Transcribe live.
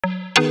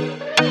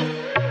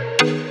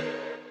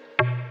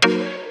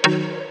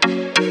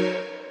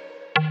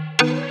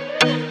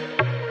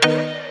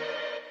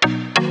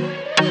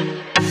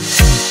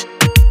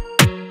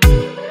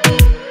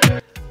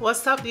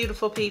What's up,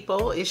 beautiful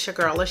people? It's your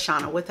girl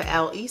LaShawna with the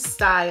LE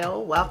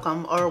Style.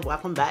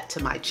 Welcome back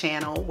to my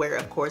channel, where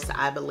of course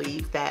I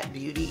believe that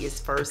beauty is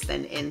first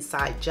an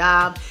inside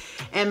job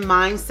and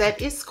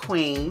mindset is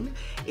queen.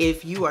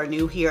 If you are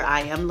new here,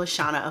 I am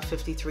LaShawna, a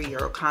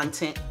 53-year-old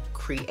content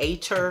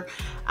creator.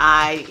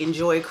 I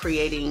enjoy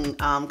creating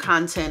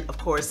content, of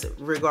course,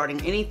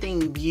 regarding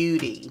anything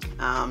beauty,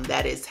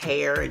 that is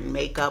hair and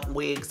makeup,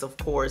 wigs, of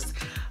course.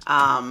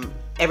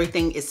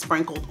 Everything is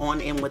sprinkled on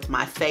in with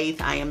my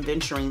faith. I am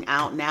venturing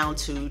out now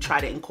to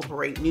try to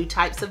incorporate new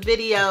types of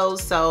videos.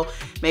 So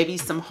maybe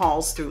some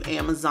hauls through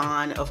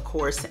Amazon, of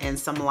course, and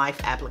some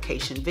life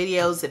application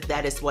videos. If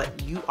that is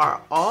what you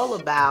are all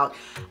about,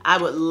 I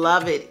would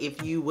love it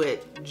if you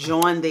would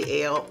join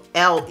the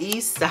LE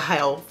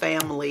Style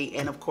family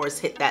and of course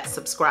hit that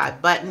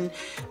subscribe button.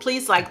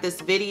 Please like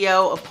this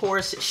video. Of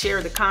course,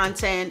 share the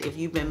content. If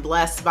you've been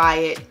blessed by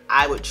it,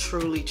 I would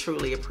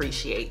truly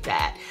appreciate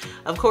that.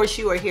 Of course,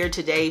 you are here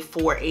today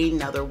for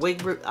another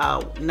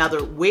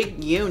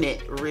wig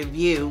unit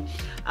review.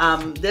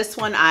 This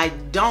one, I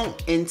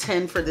don't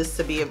intend for this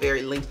to be a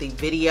very lengthy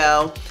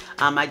video.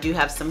 I do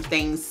have some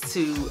things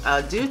to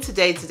do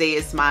today. Today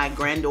is my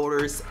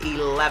granddaughter's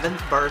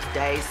 11th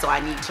birthday, so I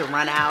need to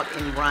run out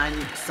and run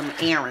some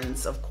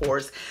errands, of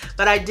course.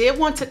 But I did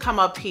want to come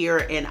up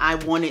here and I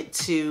wanted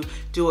to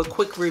do a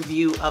quick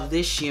review of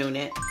this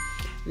unit.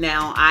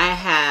 Now, I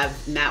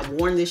have not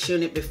worn this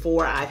unit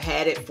before. I've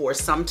had it for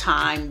some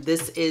time.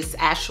 This is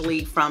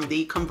actually from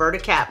the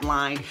Converti-Cap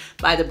line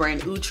by the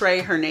brand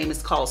OUTRE. Her name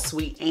is called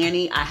Sweet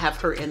Annie. I have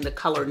her in the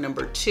color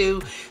number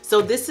 2.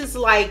 So this is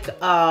like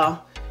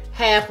a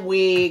half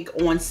wig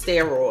on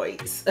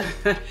steroids.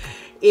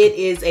 It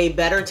is a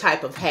better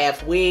type of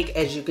half wig.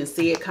 As you can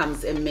see, it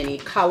comes in many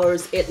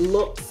colors. It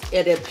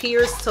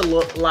appears to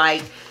look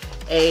like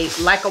a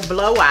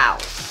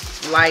blowout,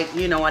 like,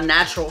 you know, a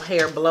natural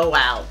hair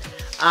blowout.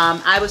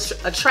 I was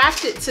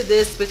attracted to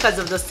this because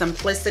of the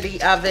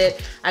simplicity of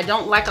it. I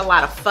don't like a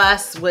lot of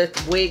fuss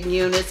with wig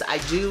units. I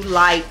do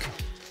like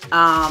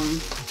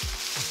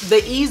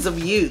the ease of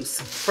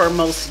use for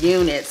most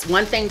units.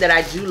 One thing that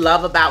I do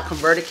love about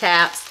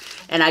Converti-Caps,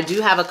 and I do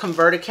have a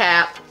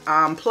Converti-Cap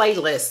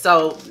playlist,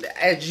 so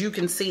as you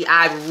can see,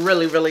 I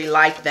really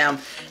like them,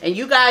 and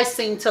you guys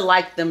seem to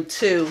like them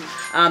too,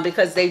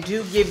 because they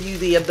do give you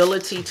the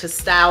ability to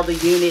style the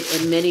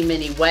unit in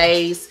many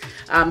ways.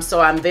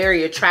 So I'm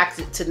very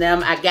attracted to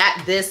them. I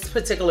got this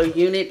particular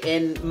unit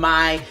in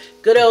my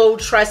good old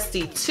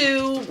trusty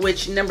 2,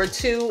 which number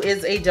 2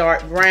 is a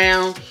dark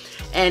brown,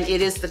 and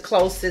it is the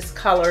closest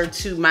color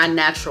to my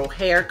natural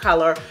hair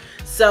color.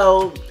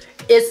 So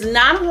it's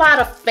not a lot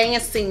of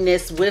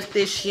fanciness with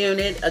this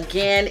unit.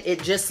 Again,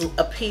 it just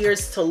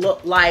appears to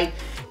look like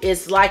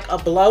it's like a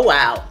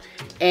blowout.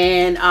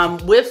 And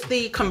with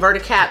the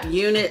Converti-Cap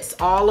units,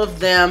 all of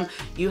them,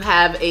 you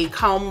have a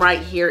comb right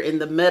here in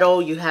the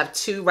middle. You have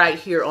 2 right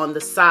here on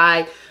the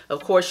side.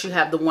 Of course, you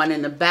have the one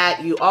in the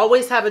back. You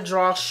always have a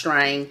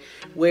drawstring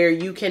where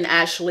you can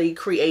actually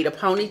create a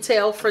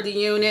ponytail for the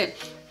unit.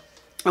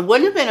 It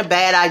wouldn't have been a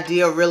bad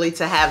idea really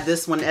to have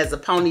this one as a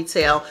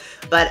ponytail,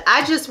 but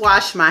I just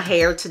washed my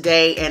hair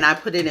today and I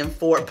put it in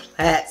 4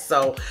 plaits,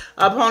 so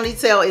a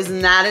ponytail is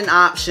not an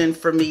option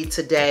for me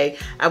today.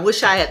 I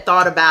wish I had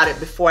thought about it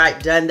before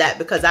I'd done that,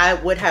 because I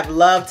would have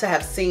loved to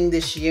have seen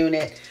this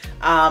unit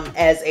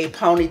as a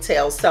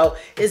ponytail. So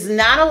it's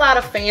not a lot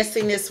of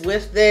fanciness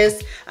with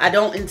this. I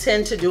don't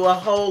intend to do a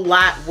whole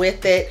lot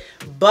with it,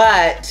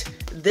 but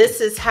this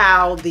is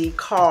how the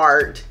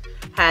card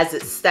has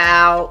it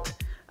styled.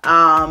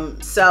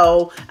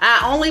 So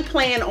I only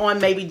plan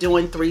on maybe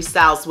doing 3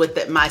 styles with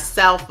it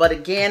myself, but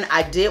again,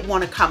 I did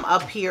want to come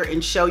up here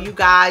and show you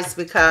guys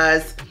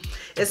because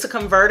it's a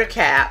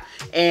Converti-Cap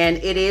and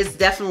it is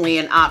definitely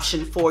an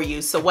option for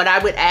you. So what I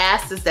would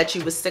ask is that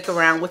you would stick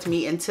around with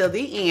me until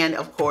the end,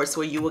 of course,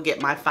 where you will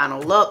get my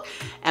final look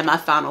and my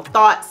final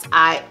thoughts.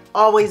 I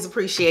always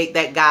appreciate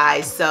that,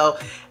 guys. So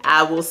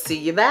I will see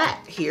you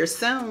back here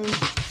soon.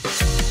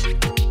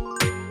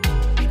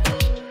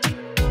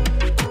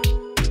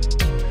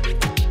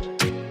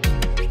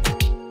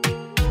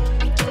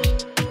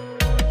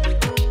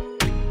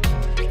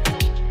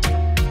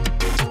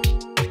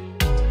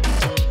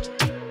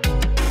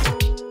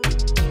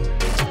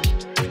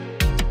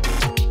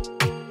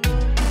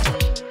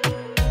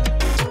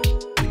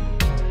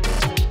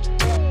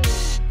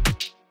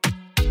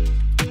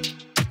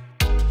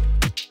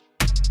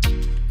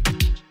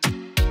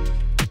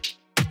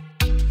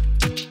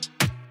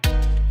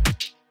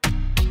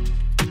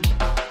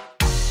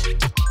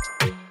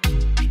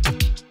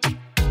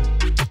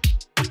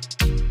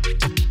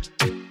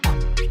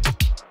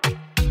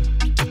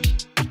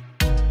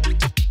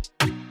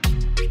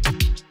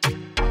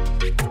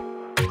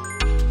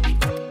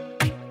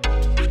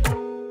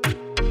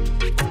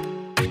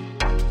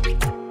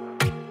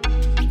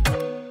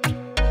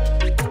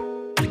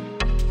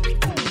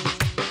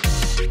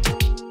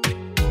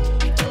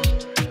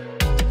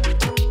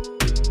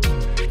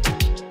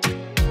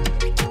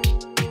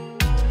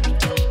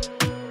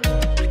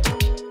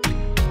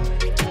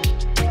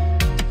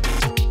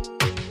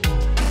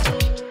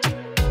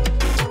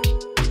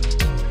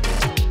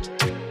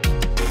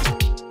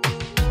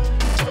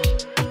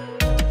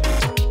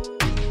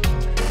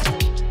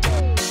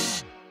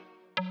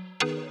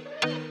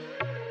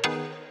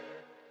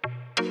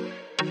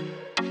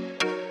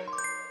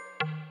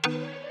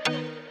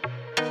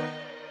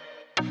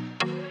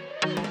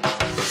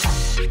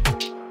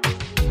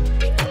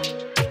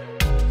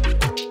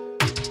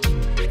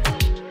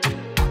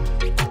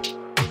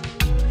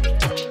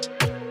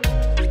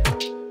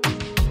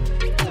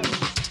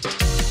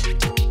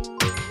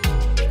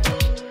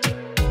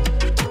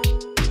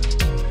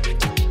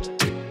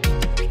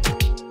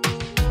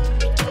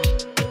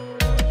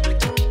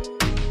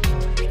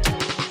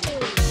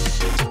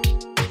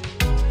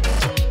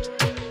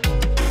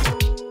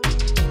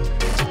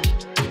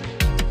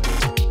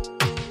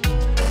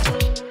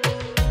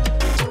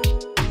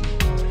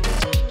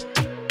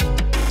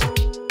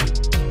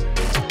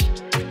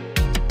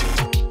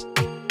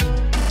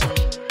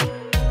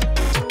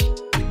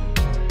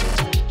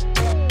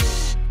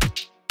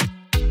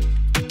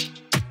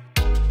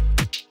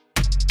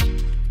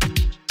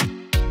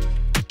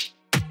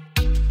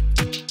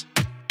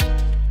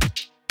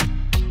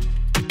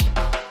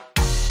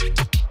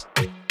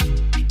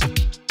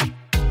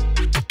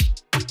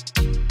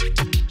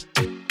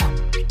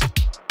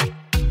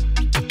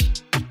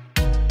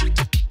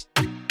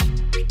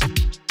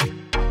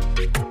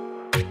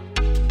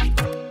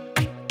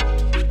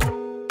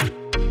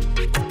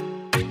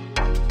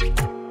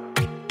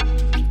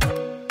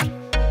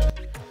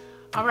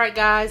 right,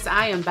 guys,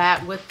 I am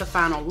back with the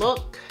final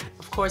look,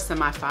 of course, and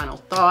my final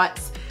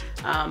thoughts.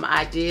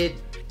 I did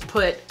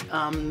put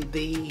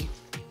the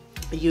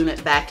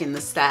unit back in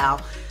the style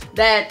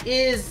that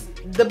is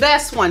the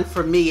best one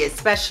for me,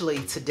 especially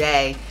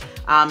today.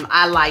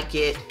 I like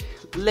it.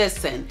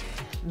 Listen,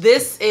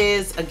 this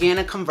is again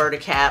a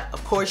Converti-Cap.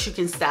 Of course, you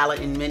can style it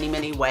in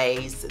many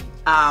ways.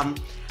 I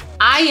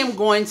am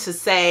going to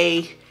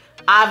say,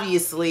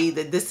 obviously,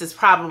 that this is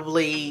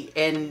probably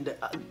an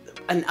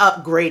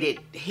upgraded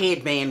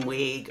headband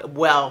wig.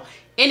 Well,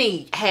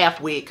 any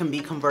half wig can be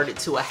converted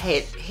to a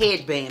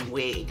headband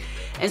wig.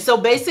 And so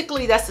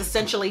basically that's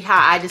essentially how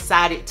I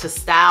decided to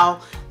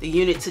style the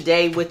unit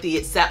today, with the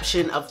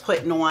exception of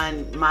putting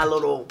on my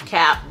little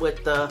cap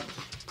with the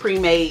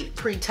pre-made,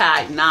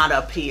 pre-tied knot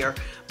up here.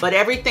 But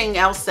everything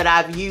else that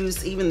I've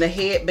used, even the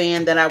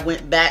headband that I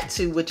went back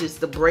to, which is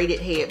the braided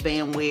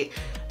headband wig,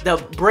 the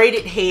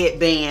braided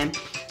headband,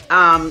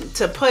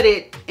 to put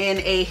it in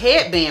a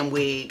headband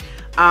wig.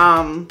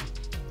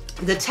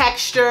 The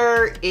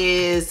texture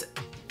is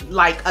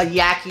like a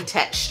yaki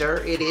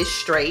texture. It is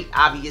straight,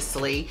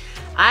 obviously.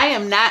 I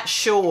am not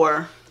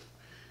sure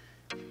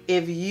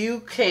if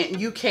you can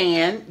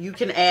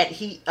add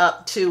heat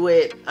up to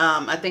it.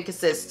 I think it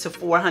says to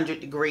 400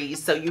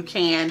 degrees, so you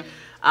can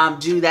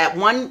do that.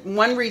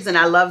 One reason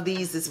I love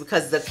these is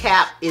because the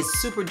cap is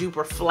super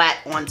duper flat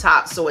on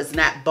top, so it's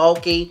not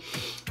bulky.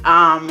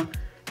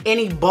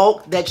 Any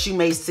bulk that you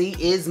may see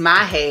is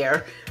my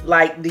hair,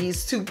 like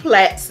these two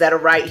plaits that are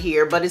right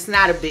here, but it's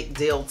not a big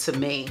deal to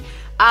me.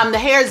 The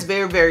hair is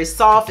very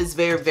soft. It's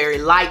very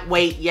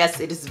lightweight.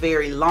 Yes, it is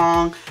very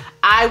long.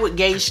 I would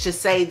gauge to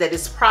say that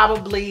it's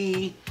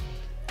probably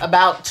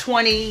about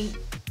 20,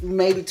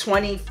 maybe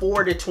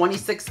 24 to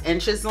 26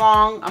 inches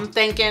long, I'm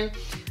thinking,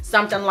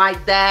 something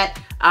like that.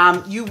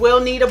 You will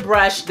need a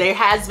brush. There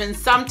has been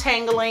some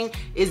tangling.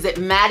 Is it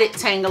matted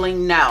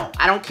tangling? No.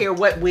 I don't care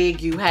what wig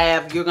you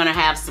have, you're gonna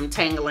have some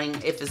tangling.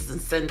 If it's a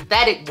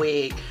synthetic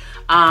wig,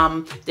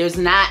 there's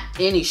not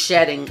any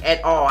shedding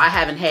at all. I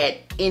haven't had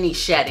any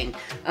shedding,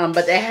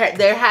 but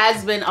there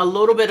has been a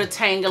little bit of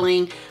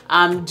tangling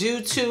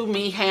due to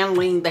me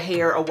handling the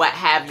hair or what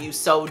have you.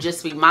 So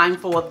just be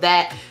mindful of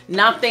that.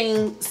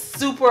 Nothing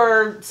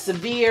super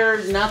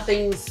severe,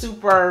 nothing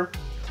super,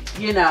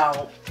 you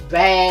know,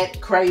 bad,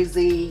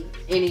 crazy,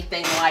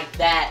 anything like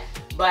that.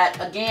 But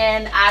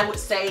again, I would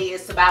say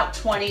it's about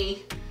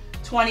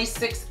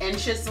 26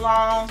 inches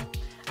long.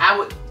 I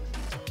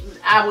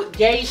would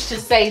gauge to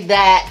say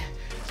that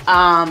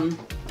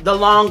the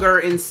longer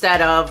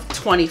instead of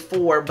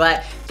 24,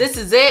 but this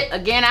is it.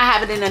 Again, I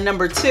have it in a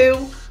number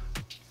 2.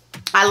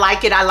 I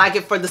like it. I like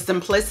it for the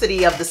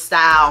simplicity of the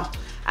style.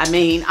 I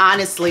mean,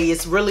 honestly,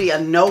 it's really a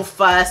no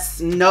fuss,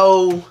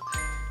 no,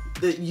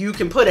 you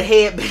can put a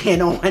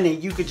headband on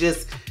and you could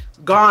just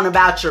go on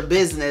about your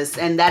business.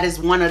 And that is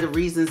one of the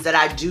reasons that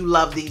I do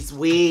love these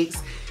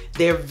wigs.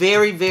 They're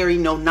very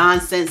no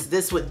nonsense.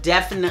 This would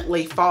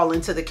definitely fall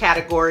into the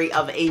category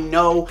of a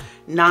no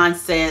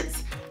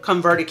nonsense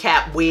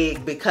Converti-Cap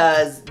wig,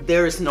 because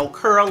there is no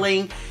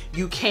curling.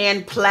 You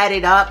can plait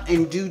it up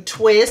and do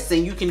twists,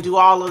 and you can do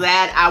all of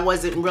that. I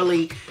wasn't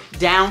really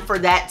down for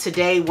that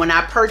today. When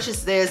I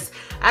purchased this,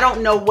 I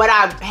don't know what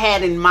I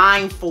had in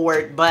mind for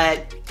it,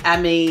 but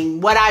I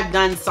mean, what I've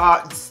done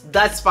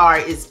thus far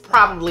is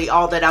probably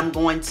all that I'm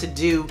going to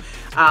do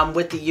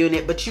with the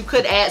unit. But you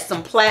could add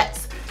some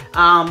plaits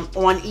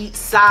on each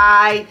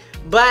side,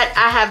 but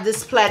I have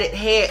this plaited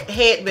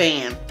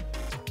headband.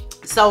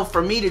 So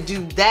for me to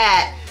do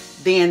that,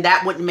 then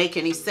that wouldn't make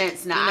any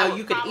sense. Now, you know,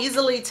 you could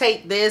easily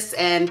take this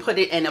and put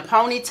it in a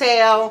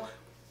ponytail.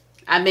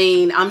 I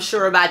mean, I'm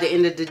sure by the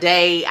end of the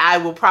day, I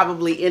will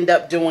probably end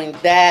up doing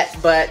that.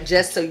 But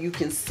just so you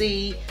can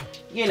see,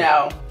 you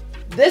know,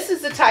 this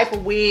is the type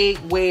of wig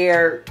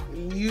where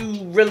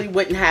you really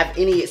wouldn't have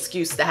any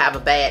excuse to have a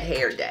bad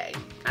hair day.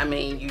 I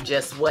mean, you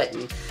just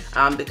wouldn't,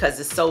 because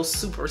it's so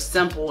super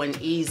simple and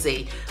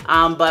easy.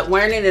 But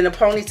wearing it in a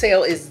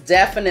ponytail is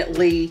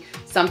definitely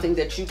something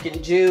that you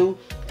can do.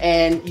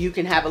 And you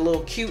can have a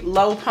little cute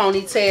low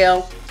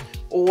ponytail,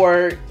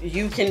 or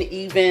you can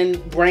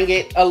even bring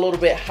it a little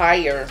bit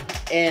higher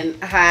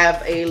and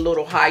have a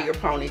little higher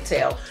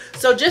ponytail.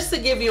 So just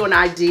to give you an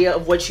idea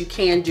of what you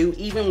can do,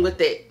 even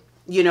with it,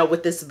 you know,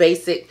 with this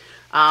basic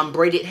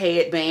braided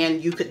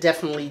headband, you could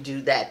definitely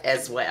do that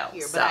as well.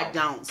 But I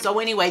don't. So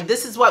anyway,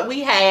 this is what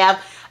we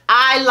have.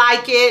 I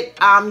like it.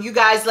 You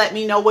guys let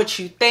me know what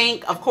you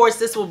think. Of course,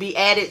 this will be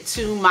added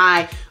to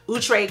my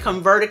OUTRE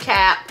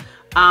Converti-Cap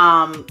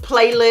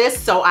playlist,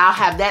 so I'll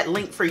have that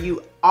link for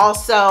you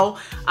also.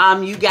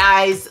 You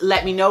guys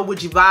let me know,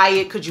 would you buy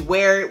it, could you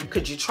wear it,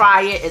 could you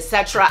try it,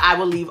 etc. I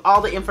will leave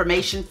all the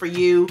information for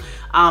you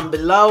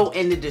below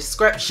in the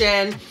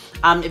description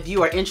if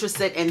you are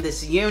interested in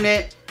this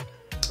unit.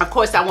 Of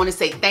course, I want to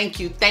say thank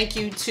you. Thank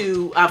you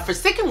for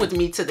sticking with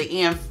me to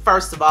the end,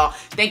 first of all.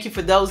 Thank you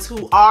for those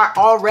who are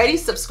already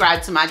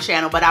subscribed to my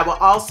channel, but I would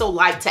also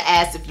like to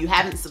ask, if you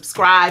haven't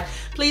subscribed,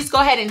 please go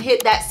ahead and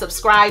hit that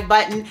subscribe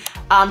button.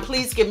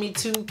 Please give me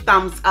 2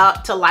 thumbs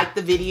up to like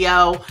the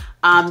video.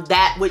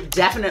 That would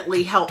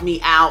definitely help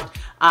me out,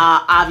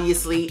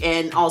 obviously,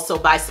 and also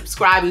by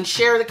subscribing,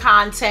 share the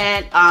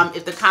content.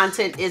 If the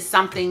content is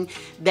something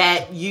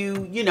that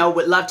you know,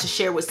 would love to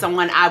share with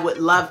someone, I would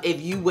love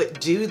if you would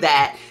do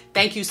that.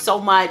 Thank you so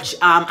much.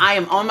 I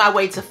am on my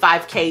way to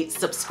 5K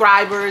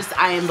subscribers.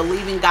 I am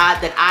believing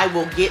God that I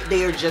will get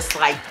there just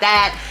like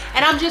that.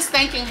 And I'm just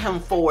thanking him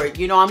for it.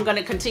 You know, I'm going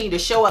to continue to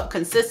show up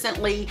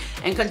consistently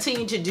and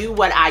continue to do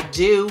what I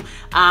do.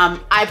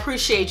 I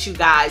appreciate you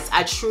guys.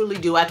 I truly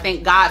do. I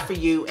thank God for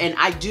you. And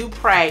I do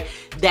pray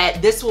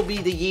that this will be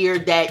the year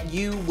that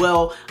you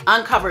will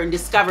uncover and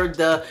discover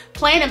the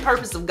plan and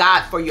purpose of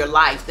God for your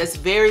life. That's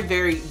very,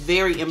 very,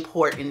 very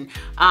important.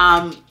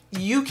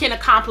 You can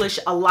accomplish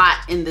a lot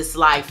in this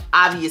life,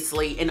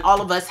 obviously, and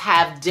all of us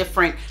have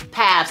different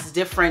paths,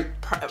 different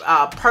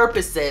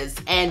purposes,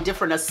 and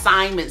different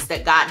assignments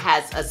that God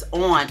has us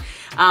on.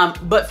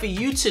 But for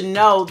you to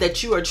know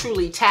that you are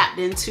truly tapped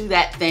into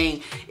that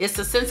thing, it's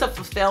a sense of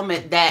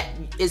fulfillment that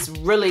is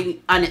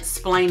really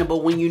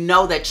unexplainable when you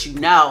know that you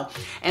know.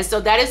 And so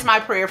that is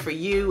my prayer for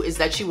you, is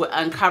that you would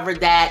uncover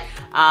that,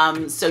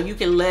 so you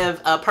can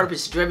live a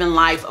purpose-driven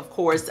life, of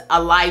course,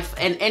 a life,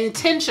 an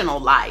intentional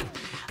life.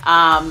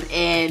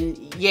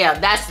 And yeah,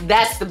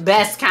 that's the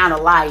best kind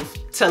of life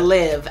to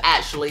live,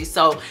 actually.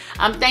 So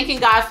I'm thanking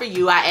God for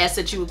you. I ask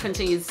that you would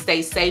continue to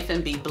stay safe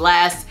and be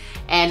blessed.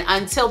 And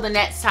until the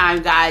next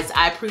time, guys,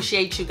 I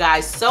appreciate you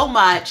guys so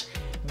much.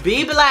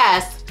 Be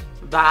blessed.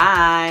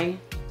 Bye.